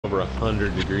over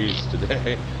 100 degrees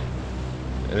today.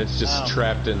 And it's just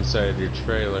trapped inside your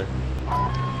trailer.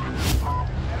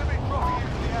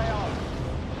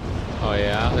 Oh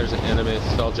yeah, there's an enemy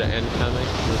soldier incoming.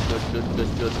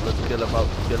 Good. Let's kill him out.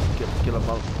 Kill him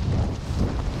out.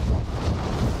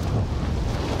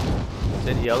 It's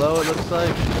in yellow, it looks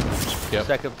like. Yep.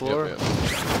 Second floor. Yep.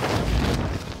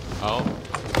 Oh,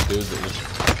 dude, there's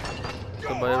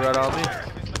somebody right on me.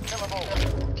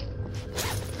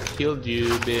 Killed you,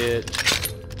 bitch.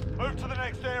 Move to the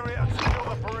next area and secure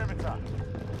the perimeter.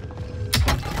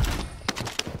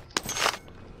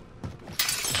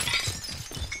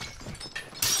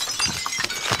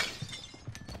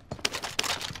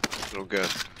 No gun.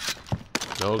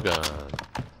 No gun.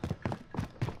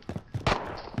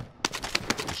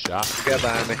 Shot. Guy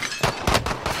behind me.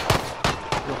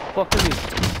 The fuck are you?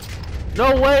 No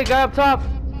way, guy up top.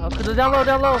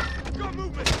 Down low.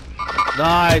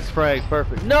 Nice, Frank.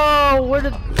 Perfect. No, where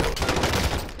did?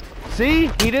 See,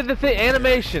 he did the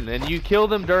animation, and you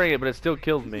killed him during it, but it still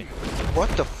killed me. What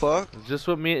the fuck? It's just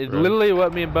what me, literally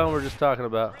what me and Bone were just talking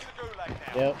about.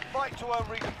 Yep.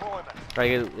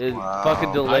 Like it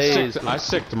fucking delays. I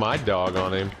sicked my dog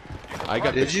on him. I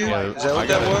got. Did you? Is that what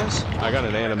that was? I got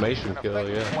an animation kill.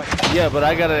 Yeah. Yeah, but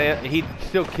I got he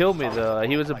still killed me though.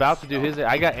 He was about to do his.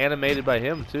 I got animated by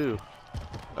him too.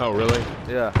 Oh really?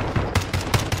 Yeah.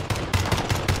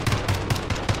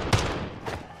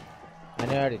 I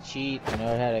know how to cheat. I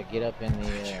know how to get up in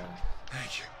the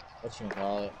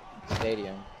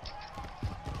stadium.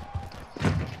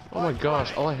 Oh my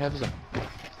gosh! All I have is a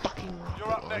fucking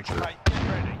launcher.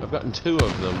 I've gotten 2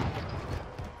 of them.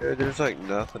 Dude, there's like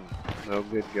nothing. No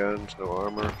good guns, no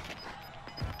armor.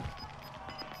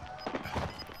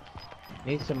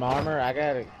 Need some armor? I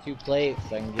got 2 plates.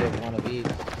 I can get one of each.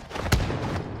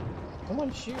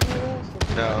 Someone shoot me else?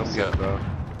 No, I'm good, bro.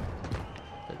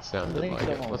 It sounded like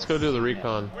it. Let's go do the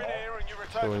recon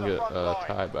so we can get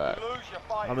Ty back.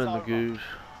 I'm in the goose.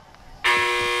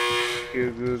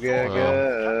 Goo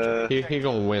gaga. He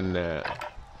gonna win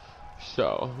that.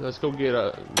 So let's go get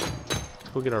our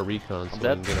recon so we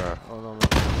can get our. Oh.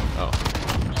 Oh.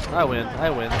 I win.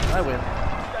 Nice.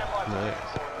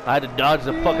 I had to dodge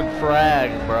the fucking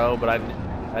frag, bro, but I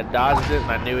dodged it and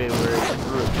I knew where it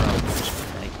threw it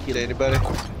from. Get anybody?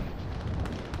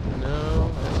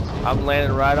 No. I'm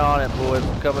landing right on it, boys.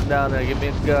 I'm coming down there. Give me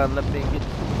a gun. Let me get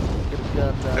a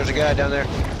gun down. There's a guy down there.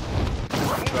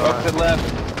 Up and left.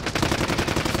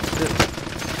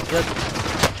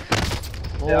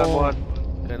 Down one.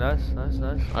 Okay, nice.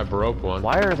 I broke one.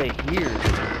 Why are they here?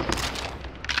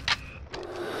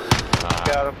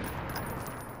 Got him.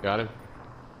 Got him.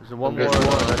 There's one There's more.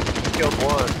 one. I killed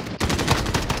one.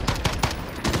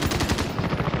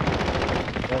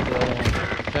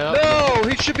 No,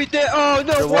 he should be dead. Oh,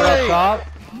 no One up way. top?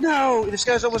 No, this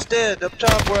guy's almost dead. Up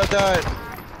top where I died.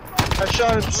 I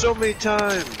shot him so many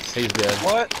times. He's dead.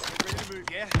 What?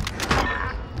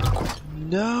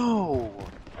 No.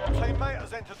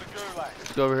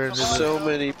 Let's go over here and do this. So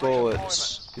many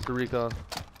bullets. Get the recon.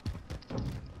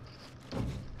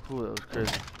 Ooh, that was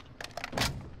crazy.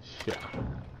 Yeah.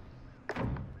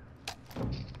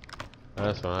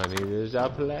 That's what I need is a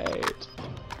plate.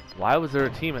 Why was there a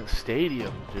team at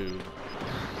stadium, dude?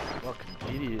 Fucking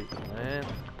idiots, man.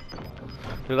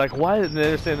 They're like, why? And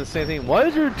they're saying the same thing. Why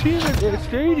is there a team at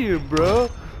stadium, bro?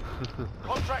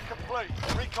 Contract complete.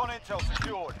 Recon intel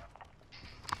secured.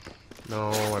 No,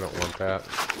 I don't want that.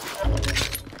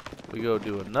 We go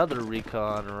do another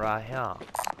recon right here.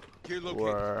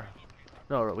 Or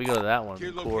no, we go to that one,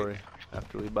 the quarry,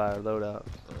 after we buy our loadout.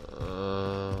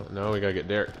 No, we gotta get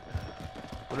Derek.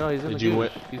 Well, no, he's in the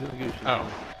goose. He's in the goose. Oh.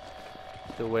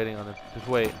 Still waiting on him. Just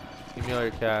wait. Give me all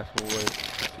your cash. We'll wait.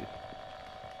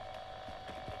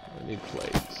 I need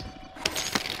plates.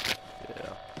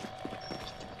 Yeah.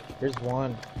 Here's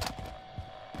one.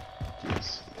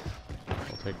 Jeez.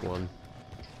 I'll take one.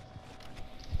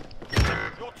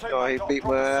 Oh, he beat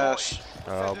my ass.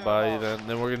 I'll buy you then.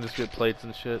 Then we're gonna just get plates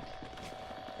and shit.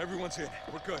 Everyone's in.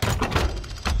 We're good.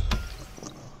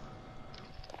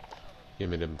 Give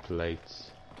me them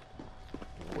plates.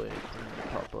 Wait.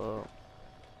 Pop up.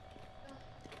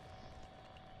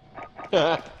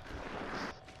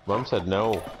 Mom said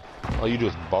no. All you do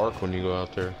is bark when you go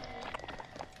out there.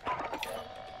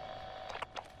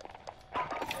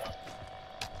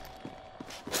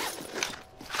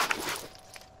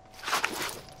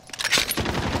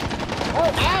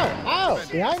 Oh, ow!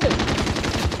 Behind us!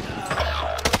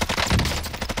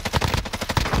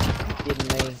 Kidding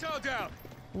me.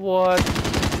 What?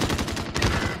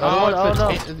 Oh, no.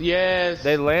 Yes.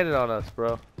 They landed on us,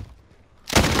 bro.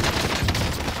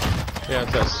 Yeah,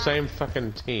 it's that same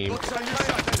fucking team.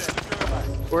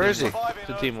 Where is he? Surviving It's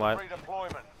a earns team them wipe.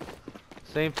 redeployment.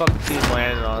 Same fucking team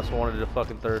landed on us, wanted to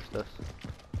fucking thirst us.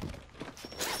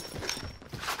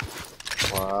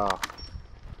 Wow.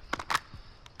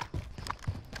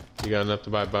 You got enough to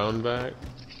buy bone back?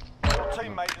 Your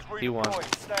teammate is He won.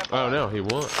 redeployed. Stand by. Oh no, he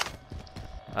won.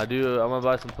 I do. I'm gonna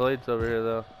buy some plates over here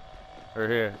though. Or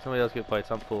here, somebody else get plates.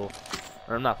 I'm full.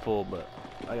 Or I'm not full, but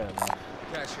I got enough.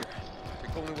 Cash here.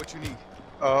 Pick only what you need.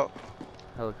 Oh,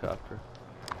 Helicopter.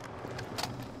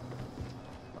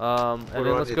 do And then I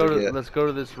let's need go to to get? let's go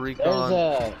to this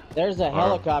recon. There's a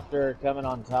helicopter coming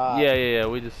on top. Yeah.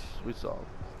 We saw them.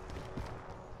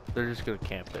 They're just gonna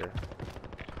camp there.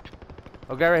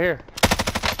 Oh, guy right here.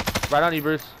 Right on you,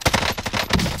 Bruce.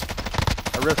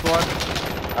 I ripped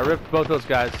one. I ripped both those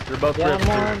guys. They're both Down ripped.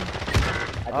 one.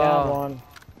 I downed Oh. one.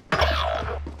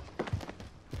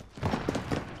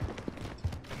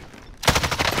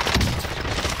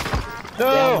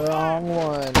 Down no! the wrong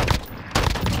one.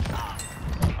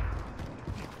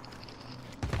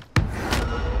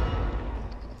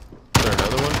 Is there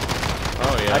another one?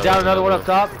 Oh yeah. I downed another one up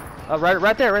top.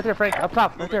 Right there, Frank. Up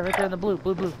top, right there in the blue,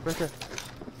 right there.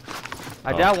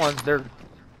 I downed one. They're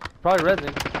probably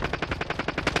resing.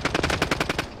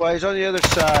 Well, he's on the other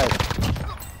side.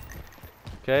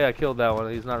 Okay, I killed that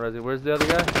one. He's not resing. Where's the other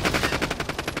guy?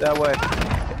 That way.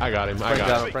 I got him. Frank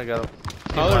got him. Frank got him.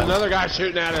 Oh, there's another guy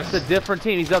shooting at It's a us. different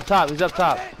team. He's up top. Just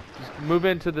move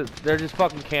into the. They're just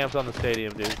fucking camped on the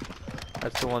stadium, dude.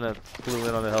 That's the one that flew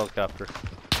in on the helicopter.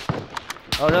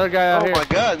 Oh, another guy out Oh here. my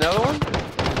god, another one?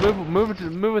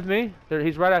 Move with me.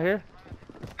 He's right out here.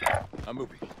 I'm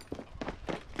moving.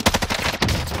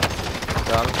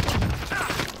 Got him.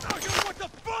 What the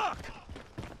fuck?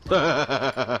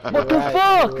 What the Right,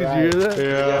 fuck? you're Did you hear that?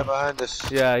 Yeah, Yeah. behind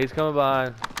us. Yeah, he's coming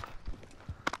behind.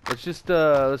 Let's just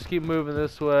let's keep moving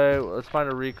this way. Let's find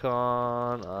a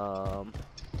recon. I'm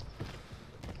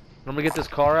gonna get this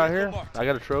car out here. I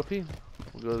got a trophy.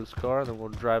 We'll go to this car and then we'll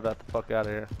drive that the fuck out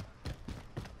of here.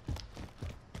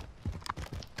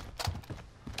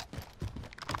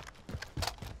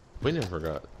 We never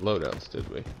got loadouts, did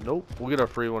we? Nope. We'll get our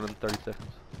free one in 30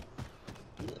 seconds.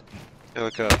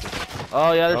 Helicopter.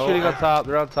 Oh yeah, they're Oh. shooting on top.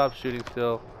 They're on top shooting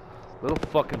still. Little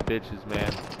fucking bitches,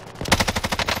 man.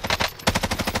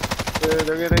 Dude,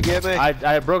 they're gonna get me. I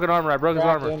have broken armor. I broke his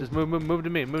Cracked armor. him. Just move to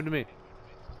me. Move to me.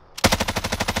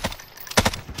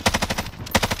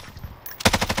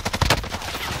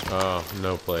 Oh,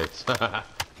 no plates.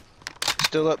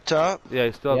 Still up top? Yeah,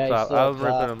 he's still Yeah, up he's top. still I up was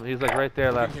ripping top. him. He's like right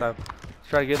there last time. Let's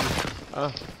try to get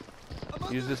him.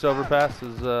 Use this overpass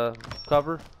as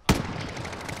cover.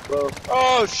 Whoa.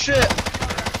 Oh shit!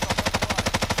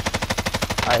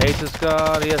 I hate this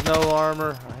gun. He has no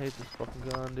armor. I hate this fucking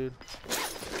gun, dude.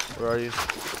 Where are you?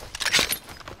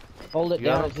 Hold it You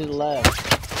got down him? and to the left.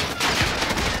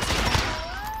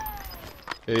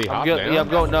 Did he I'm hop good. down? Yeah, I'm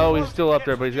going. No, he's still up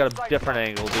there, but he's got a different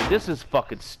angle, dude. This is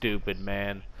fucking stupid,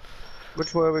 man.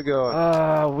 Which way are we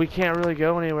going? We can't really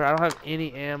go anywhere. I don't have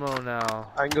any ammo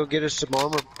now. I can go get us some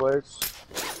armor plates.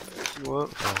 If you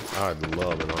want? Oh, I'd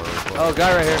love an armor plate. Oh,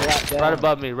 guy right here. Drop down. Right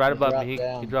above me. Right He above dropped me.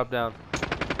 down. He dropped down.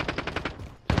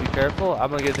 Be careful. I'm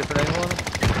gonna get a different angle on him.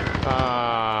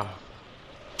 Ah.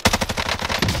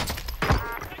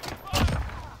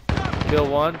 Kill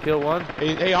one. Kill one.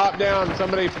 He hopped down.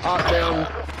 Somebody hopped down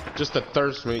just to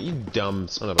thirst me. You dumb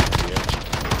son of a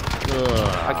bitch.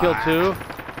 Ugh. I killed two.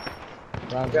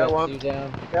 Ron's Got got one. two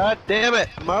down. God damn it,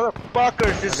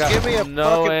 motherfuckers! Just I got give me a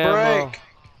no fucking ammo. break.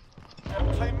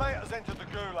 Your teammate has entered the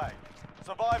gulag.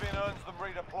 Surviving earns them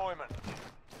redeployment.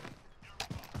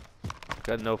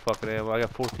 Got no fucking ammo. I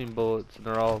got 14 bullets and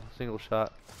they're all single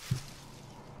shot.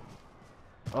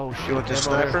 Oh shit. You want this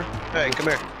ammo here. sniper? Hey, come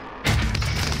here.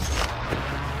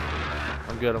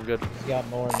 I'm good. I'm good. He's got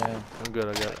more now. I'm good.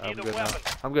 I'm good now.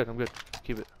 I'm good.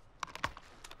 Keep it.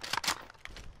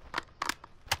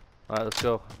 Alright, let's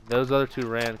go. Those other two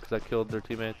ran because I killed their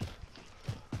teammates.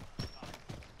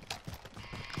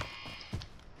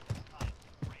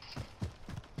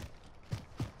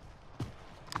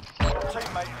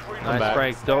 Teammate is Nice, back.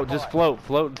 Frank. Don't just float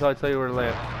until I tell you where to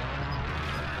land.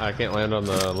 I can't land on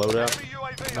the loadout.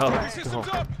 UAV No, online. no.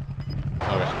 Okay.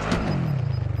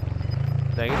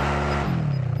 Dang it.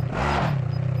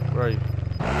 Where are you?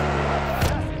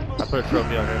 I put a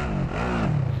trophy on here.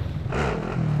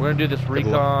 We're gonna do this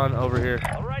recon over here.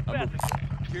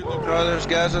 Oh, there's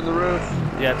guys on the roof.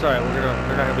 Yeah, it's alright. They're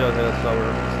not gonna be able to hit us over.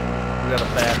 We got a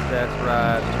fast ass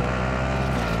ride.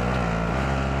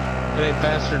 It ain't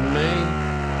faster than me.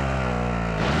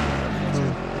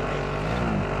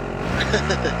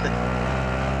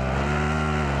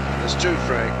 That's true,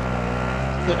 Frank.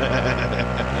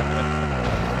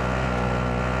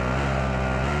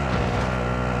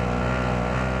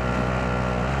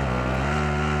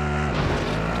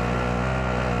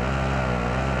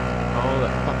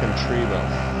 tree about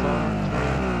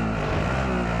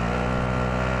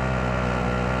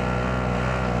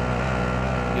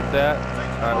Get that.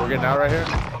 Alright, we're getting out right here.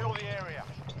 Secure the area.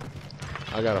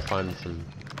 I gotta find some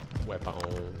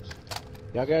weapons.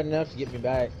 Y'all got enough to get me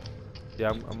back.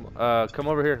 Yeah, come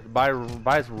over here.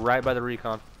 Buy's right by the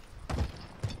recon.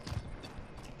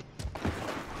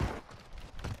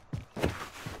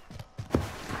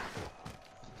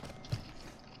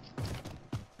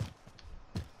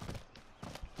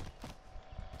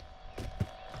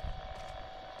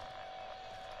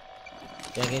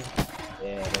 Thinking?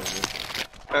 Yeah, that was it.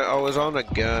 I was on a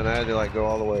gun. I had to like go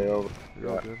all the way over.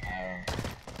 You're all good.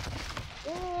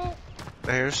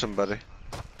 I hear somebody.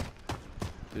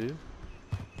 Dude,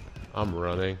 I'm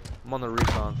running. I'm on the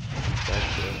recon.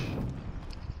 That's it.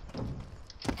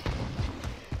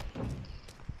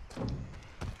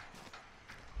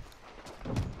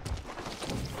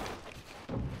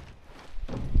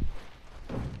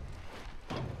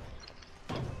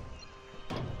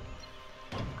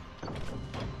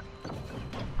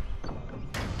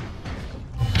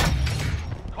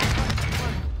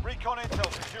 Recon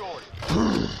intel secured.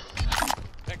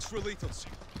 Extra lethals.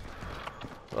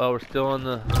 Oh, we're still in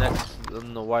the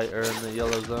white or in the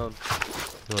yellow zone.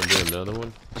 You wanna do another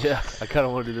one? Yeah, I kind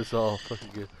of want to do this all fucking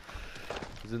good.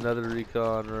 There's another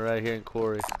recon right here in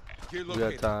Quarry. Gear We got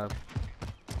located. time.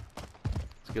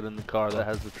 Let's get in the car that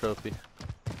has the trophy.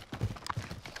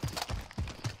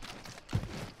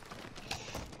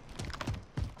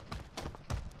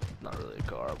 Not really a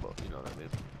car, but you know what I mean.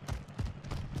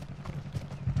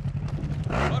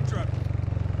 I'm driving.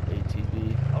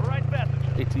 ATV. All right,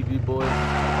 passengers. ATV boys.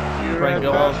 You're Frank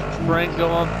go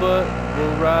on foot.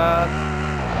 We'll ride.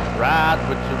 Ride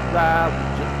with you, ride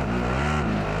with you.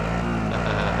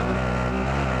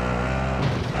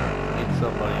 Need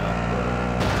somebody on foot.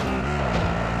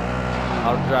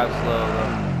 I'll drive slow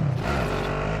though.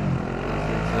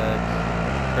 Zigzags.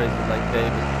 Crazy like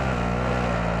David.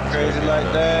 Crazy like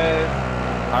that.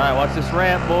 Alright, watch this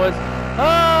ramp, boys.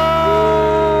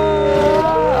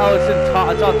 Oh,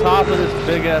 it's on top of this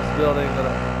big ass building that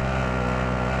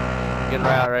I'm getting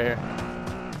right here.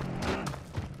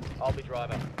 I'll be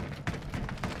driving.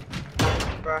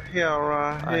 Right here,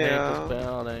 right I hate here. this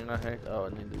building. Oh, I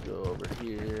need to go over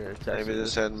here. It's Maybe actually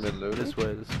this hadn't been looted. this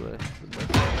way. This way.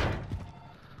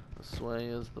 This way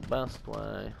is the best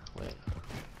way. Wait.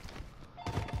 I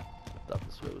thought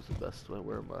this way was the best way.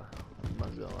 Where am I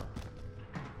going?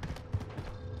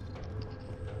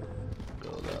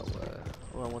 Go that way.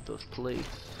 Oh, I want those plates.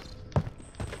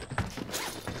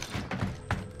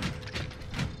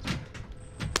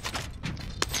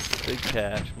 Big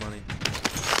cash money.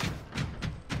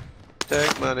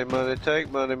 Take money, money, take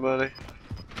money, money.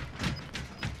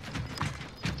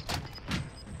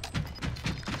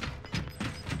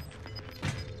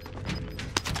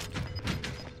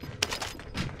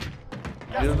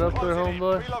 Get it up there, Closing in.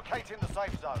 homeboy. Relocating the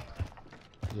safe zone.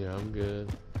 Yeah, I'm good.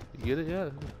 You get it? Yeah.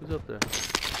 Who's up there?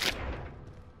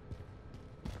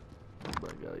 I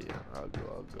got it. Yeah. I'll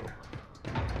go.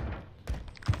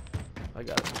 I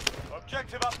got it.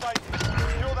 Objective updated.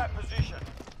 Secure that position.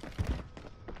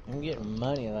 I'm getting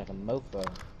money like a mofo.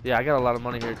 Yeah, I got a lot of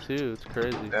money here too. It's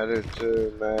crazy. I do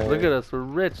too, man. Look at us. We're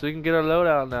rich. We can get our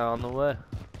loadout now on the way.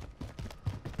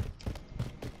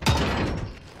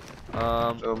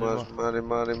 So much money,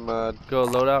 money, mud. Go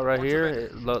loadout right here.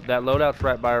 That loadout's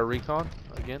right by our recon.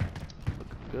 Again.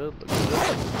 Looking good.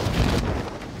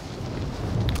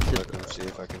 Look and see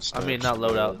if I can I snatch mean, not some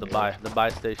loadout. money. The buy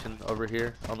station over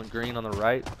here on the green on the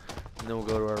right, and then we'll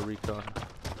go to our recon.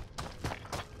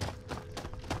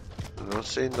 I don't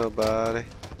see nobody.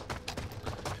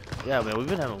 Yeah, man, we've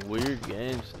been having weird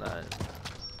games tonight.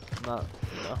 Not,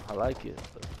 I like it.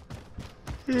 But...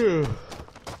 Yeah.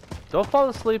 Don't fall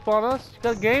asleep on us. You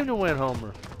got a game to win,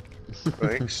 Homer.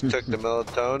 Frank's took the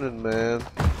melatonin, man.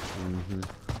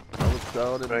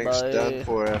 Frank's done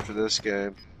for after this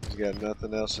game. He's got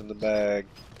nothing else in the bag.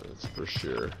 That's for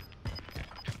sure.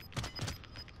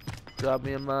 Drop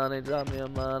me a money.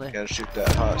 Gotta shoot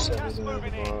that hot 7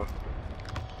 tomorrow.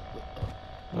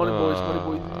 Money boys.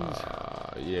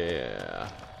 Yeah.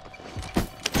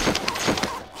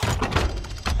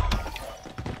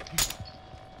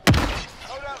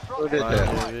 Who did that?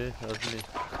 UAV. That was me.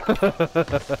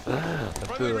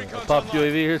 I popped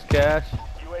UAV. Here's cash.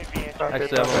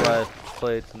 Actually, I'm gonna buy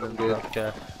plates and then drop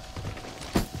cash.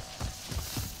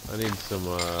 I need some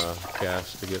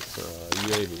cash to get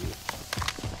UAV.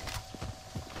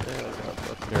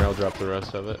 Here, I'll drop the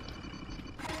rest of it.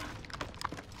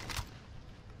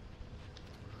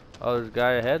 Oh, there's a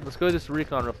guy ahead. Let's go to this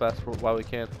recon real fast while we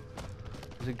can.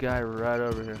 There's a guy right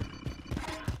over here.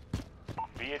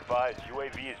 Be advised. advised,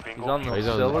 UAV is being He's on the He's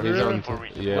cylinder? on,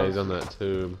 yeah, he's on that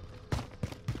tube.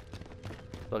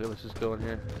 Fuck it, let's just go in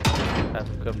here. Have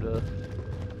him come to us.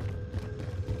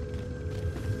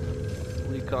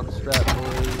 Recon strat,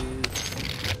 boys.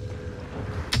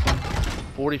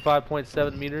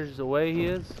 45.7 meters away he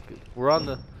is. We're on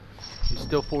the... He's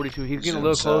still 42. He's getting a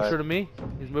little closer to me.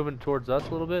 He's moving towards us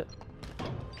a little bit.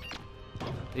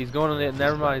 He's going on the...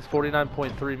 Never mind, he's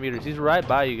 49.3 meters. He's right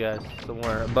by you guys.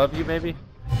 Somewhere. Above you, maybe?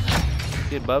 Is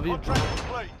he above you?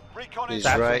 He's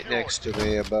right next to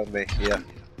me, above me. Yeah,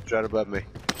 he's right above me.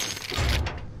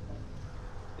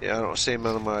 Yeah, I don't see him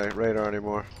on my radar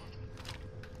anymore.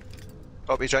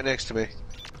 Oh, he's right next to me.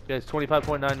 Yeah, he's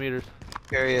 25.9 meters.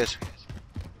 Here he is.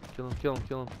 Kill him, kill him,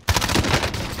 kill him.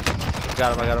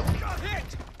 Got him, I got him.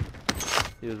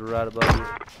 He was right above you.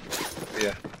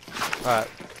 Yeah. Alright.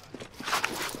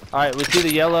 Alright, we see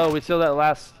the yellow. We see that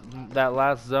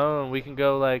last zone. We can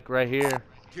go like right here.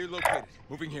 Gear located.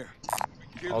 Moving here.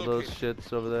 Gear All located. those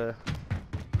shits over there.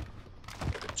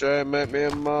 Try and make me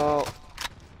a mall.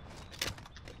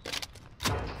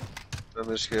 I'm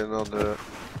just getting on the...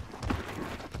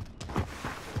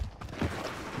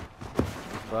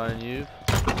 Buying you.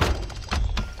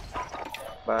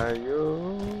 By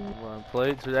you. Come on,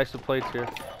 plates. There's extra plates here.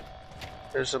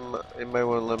 There's some... Anybody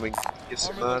want to let me get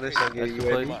some money so I can get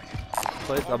Extra UAV?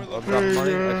 plates. I'm dropping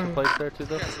money. Extra plates there too,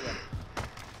 though.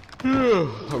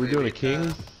 Are we doing a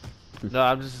king? No,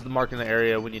 I'm just marking the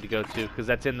area we need to go to because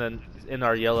that's in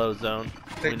our yellow zone.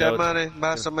 Take that money.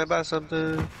 Buy something. Buy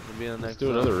something. We'll be in the Let's next do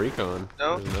zone. another recon.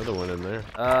 No? There's another one in there.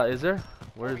 Is there?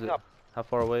 Where is it? How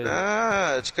far away is it?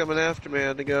 Ah, it's coming after me. I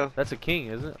had to go. That's a king,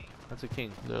 isn't it? That's a king.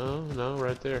 No, no,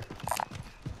 right there.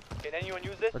 Can anyone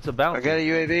use this? That's a bounty. I got a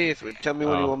UAV. Tell me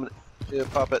when you Oh. want me to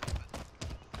pop it.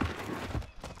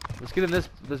 Let's get in this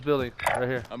building right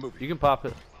here. I'm moving. You can pop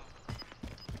it.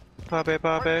 Pop it,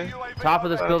 pop it. Top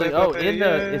of this building. Oh, in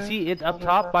the is he up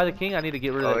top by the king? I need to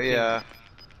get rid of that. Oh yeah.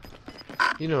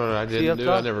 You know what I up didn't do?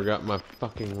 top? I never got my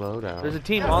fucking loadout. There's a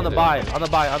team on the buy, on the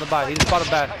buy, on the buy. He just bought him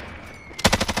back.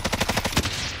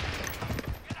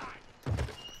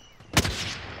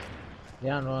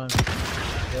 Down one.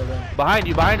 Building. Behind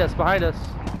you, behind us, behind us.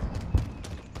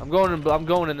 I'm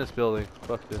going in this building.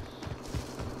 Fuck this.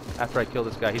 After I kill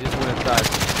this guy, he just went inside.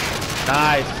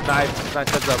 Nice, nice, nice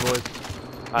heads up, boys.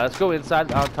 Alright, let's go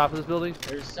inside on top of this building.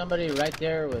 There's somebody right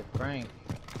there with Frank.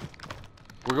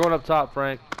 We're going up top,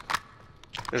 Frank.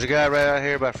 There's a guy right out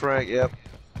here by Frank. Yep.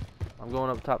 I'm going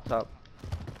up top.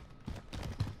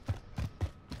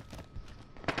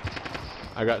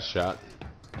 I got shot.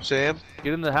 See him?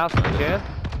 Get in the house if you can.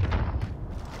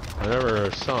 I never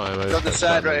saw him. I He's just on the got side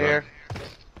shot in right the here.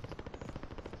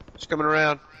 He's coming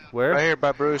around. Where? Right here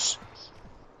by Bruce.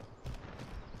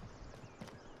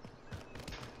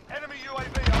 Enemy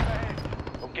UAV overhead.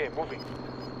 Okay, moving.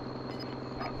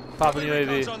 Popping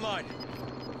Recon's UAV. online.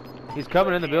 He's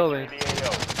coming in the building. The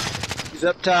AO. He's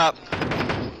up top. Got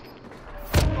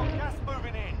gas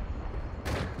moving in.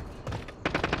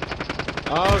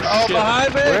 Oh, Oh, shit.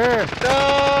 behind me! Where?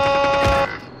 No!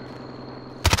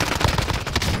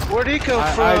 Where'd he come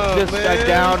from, I man?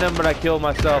 downed him, but I killed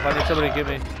myself. I need somebody to get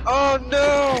me. Oh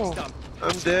no!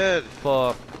 I'm dead.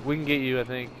 Fuck. We can get you, I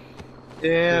think.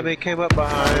 Damn, he came up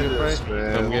behind us, Come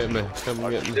man. get me. Come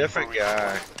get me. Different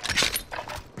guy.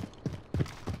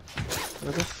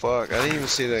 What the fuck? I didn't even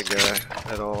see that guy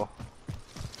at all.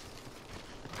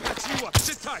 That's you up.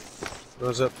 Sit tight. It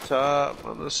was up top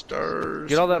on the stairs.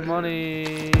 Get all that man.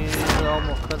 money.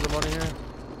 Almost tons of money here.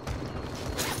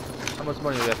 How much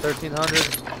money we got?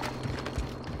 1,300.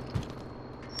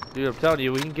 Dude, I'm telling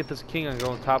you, we can get this king and go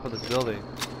on top of this building.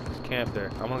 Just camp there.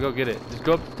 I'm gonna go get it. Just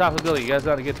go up to the top of the building. You guys know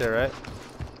how to get there, right?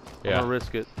 I'm Yeah. gonna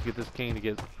risk it to get this king to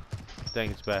get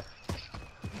Dangus back.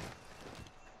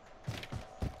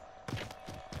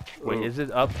 Wait, is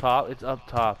it up top? It's up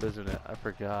top, isn't it? I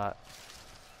forgot.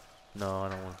 No, I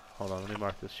don't want. Hold on, let me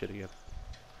mark this shit again.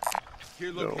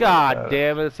 Gear located. God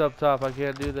damn it, it's up top. I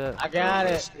can't do that. I got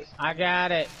it. I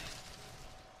got it.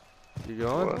 You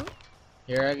going? What?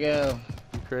 Here I go.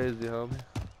 You crazy, homie.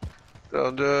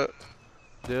 Don't do it.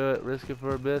 Do it. Risk it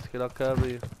for a biscuit. I'll cover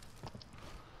you.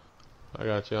 I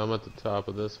got you. I'm at the top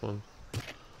of this one.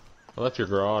 I left your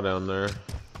graw down there.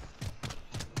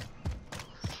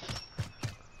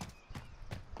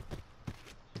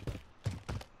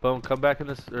 Boom, come back in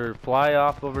this, or fly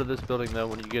off over to this building though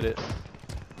when you get it.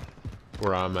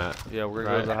 Where I'm at. Yeah, we're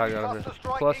gonna go to the high ground over here.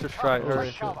 Cluster strike,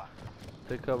 hurry.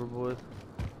 Take cover, boys.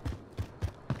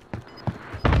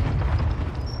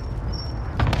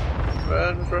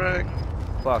 Run, Frank.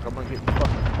 Fuck, I'm gonna get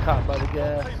fucking caught by the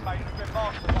gas. Teammates have been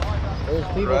marked as a high There's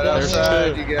people Right down There's there.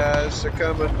 outside, two. you guys. They're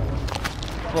coming.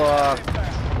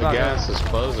 The gas is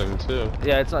closing too.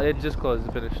 Yeah, it's not. It just closed.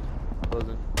 It finished.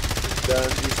 Closing. Done.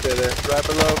 You stay there. Right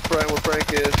below Frank, where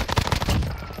Frank is.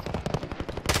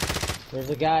 There's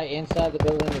a guy inside the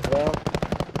building as well.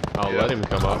 Oh, Yeah. let him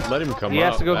come up. Let him come up. He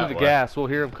has to go that through the way. gas. We'll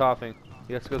hear him coughing.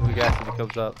 He has to go through the gas if he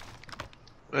comes up.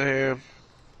 I hear him.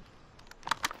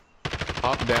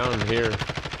 Hop down here.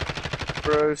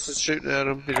 Bruce is shooting at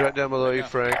him. He's right down below you,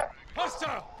 Frank.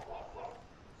 Hostile.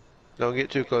 Don't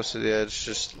get too close to the edge.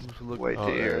 Just wait Oh,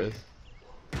 till you there hear it it.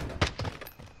 is.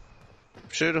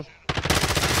 Shoot him.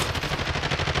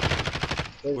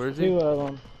 There's Where is he? two of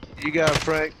them. You got him,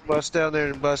 Frank. Bust down there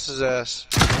and bust his ass.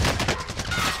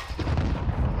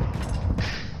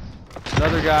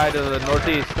 Another guy to the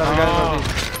northeast. Another guy to the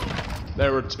northeast.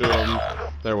 There were two of them.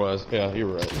 There was. Yeah, you're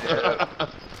right. Enemy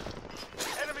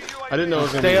I didn't know it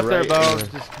was gonna Stay be up there, right Bone. in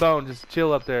Just Bone. Just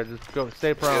chill up there. Just go.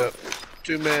 Stay prone. Yep.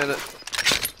 2 man.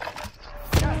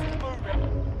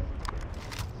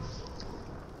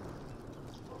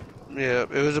 Yeah, it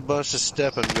was a bunch of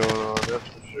stepping going on, that's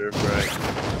for sure, Frank.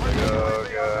 Oh,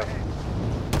 God.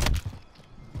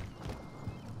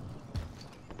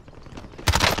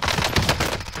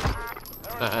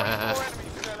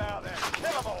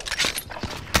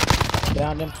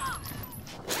 Downed him.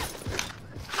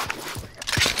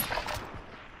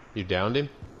 You downed him?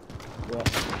 Yeah.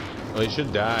 Well, he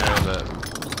should die on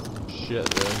that shit,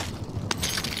 then.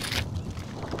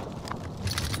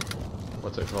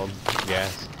 What's it called?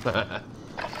 Gas.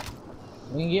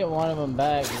 We can get one of them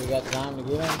back if we got time to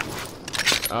get him.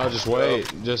 Oh, just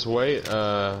wait. Just wait.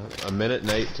 A minute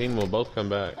and 18, we'll both come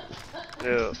back.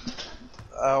 Yeah.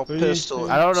 I'll pistol.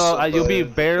 I don't know. You'll be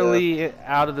somebody. barely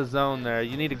out of the zone there.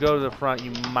 You need to go to the front. You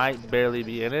might barely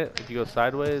be in it. If you go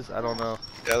sideways, I don't know.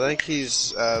 Yeah, I think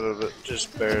he's out of it,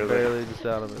 just barely. Barely just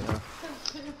out of it.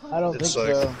 Huh? I don't It's think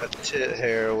like so. a tit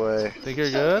hair away. Think you're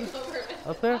good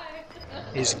up there?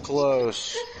 He's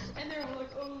close.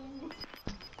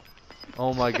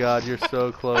 Oh my God, you're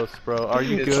so close, bro. Are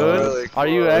you It's good? really Are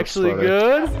you close, actually buddy.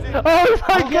 good? Oh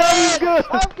my God, he's good.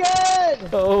 I'm good!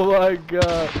 Oh my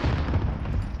God.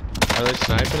 Are they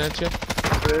sniping at you?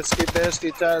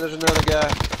 Bisky, Ty, there's another guy.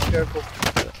 Careful.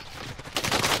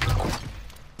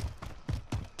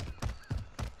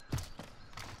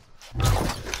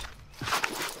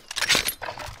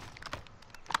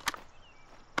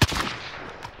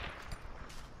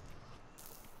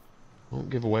 Don't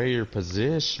give away your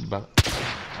position,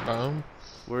 Bone.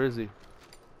 Where is he?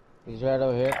 He's right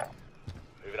over here.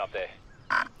 Moving up there.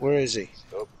 Where is he?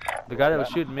 The guy that was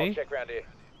shooting me? Check around here.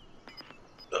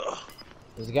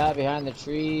 There's a guy behind the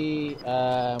tree,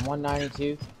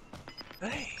 192.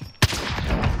 Hey.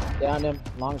 Downed him.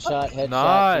 Long shot, headshot.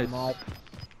 Nice.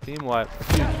 team wipe.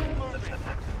 Team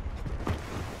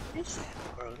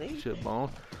wipe. Shit, Bone.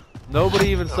 Nobody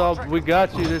even saw. We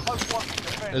got you. This.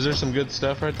 Is there some good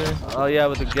stuff right there? Oh yeah,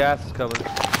 but the gas is coming.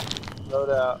 Load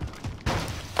out.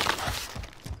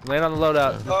 Land on the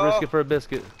loadout. Just risk it for a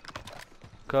biscuit.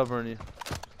 Covering you.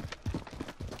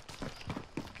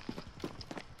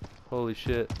 Holy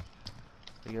shit.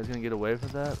 Are you guys gonna get away from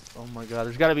that? Oh my God.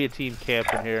 There's gotta be a team camp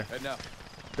in here. Head now.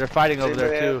 They're fighting over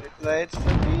there too. Lights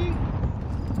for me.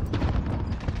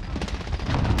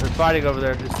 They're fighting over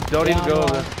there. Just don't even go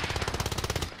over there.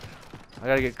 I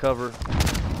gotta get cover.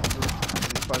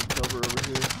 Find cover over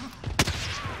here.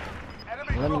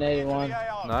 Eliminated one.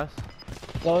 Nice.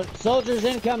 So, soldiers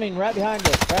incoming, right behind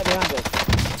us, right behind us.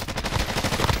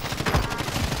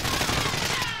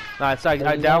 Nice. I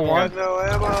down one. Got no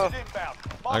ammo.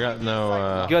 I got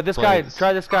no, Good. This guy. plates.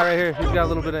 Try this guy right here. He's got a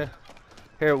little bit of.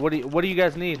 Here. What do you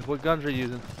guys need? What guns are you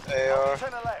using? AR.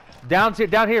 Down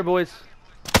here, boys.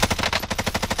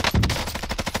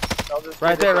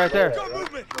 Right there, right there. Go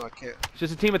movement. No, I can't. It's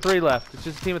just a team of 3 left. It's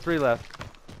just a team of 3 left.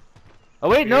 Oh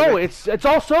wait, no, it's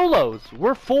all solos.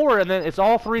 We're 4, and then it's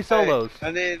all 3 solos. Hey,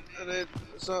 I need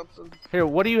something. Here,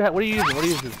 what are you using? What are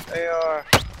you using? AR.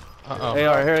 Uh-oh.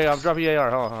 AR. Here, I'm dropping you AR.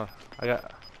 Hold on. I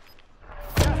got.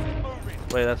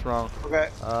 Wait, that's wrong. Okay.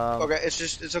 Um, Okay,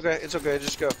 it's okay. It's okay.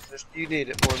 Just go. You need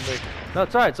it more than me. No,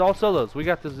 it's alright. It's all solos. We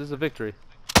got this. This is a victory.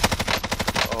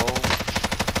 Oh.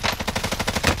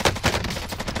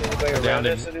 Anybody around Downed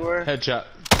him. us anywhere? Headshot.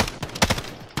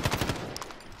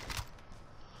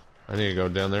 I need to go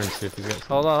down there and see if he's got some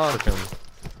Hold on. frickin-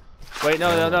 Wait,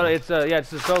 no. It's yeah,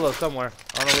 it's a solo somewhere.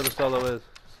 I don't know where the solo is.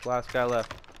 It's the last guy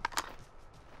left.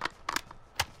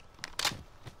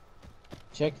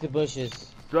 Check the bushes.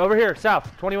 Over here,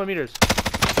 south, 21 meters.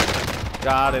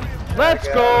 Got him. Let's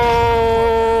go!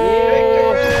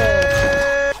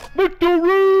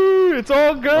 Victory! It's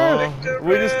all good.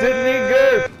 We just didn't need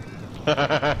good.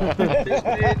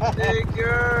 Just need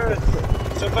good.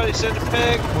 Somebody send a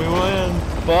pig. We win.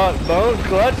 Bone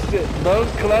clutched it. Bone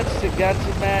clutched it. Got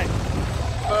you, Mac.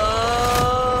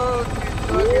 Oh, you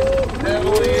fucking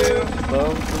devil, you.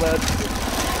 Bone clutched it.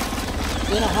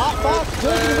 In a hot box,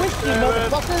 drinking whiskey,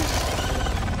 motherfuckers.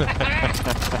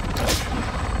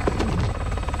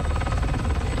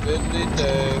 Diddly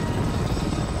Dave.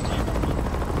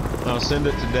 I'll send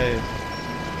it to Dave.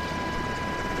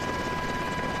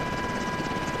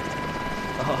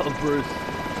 Oh, Bruce.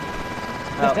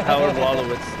 Howard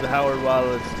Wallowitz. The Howard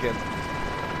Wallowitz skin.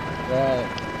 Right.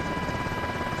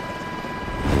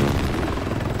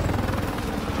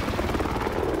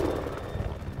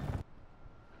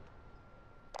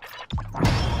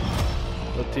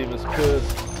 The team is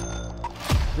pissed.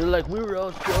 They're like, we were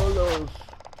all solos.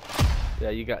 Yeah,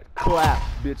 you got clapped,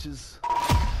 bitches.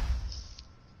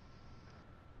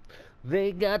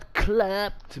 They got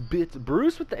clapped, bitch.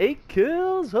 Bruce with the 8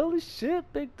 kills. Holy shit,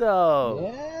 big dog.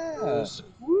 Yeah. Bruce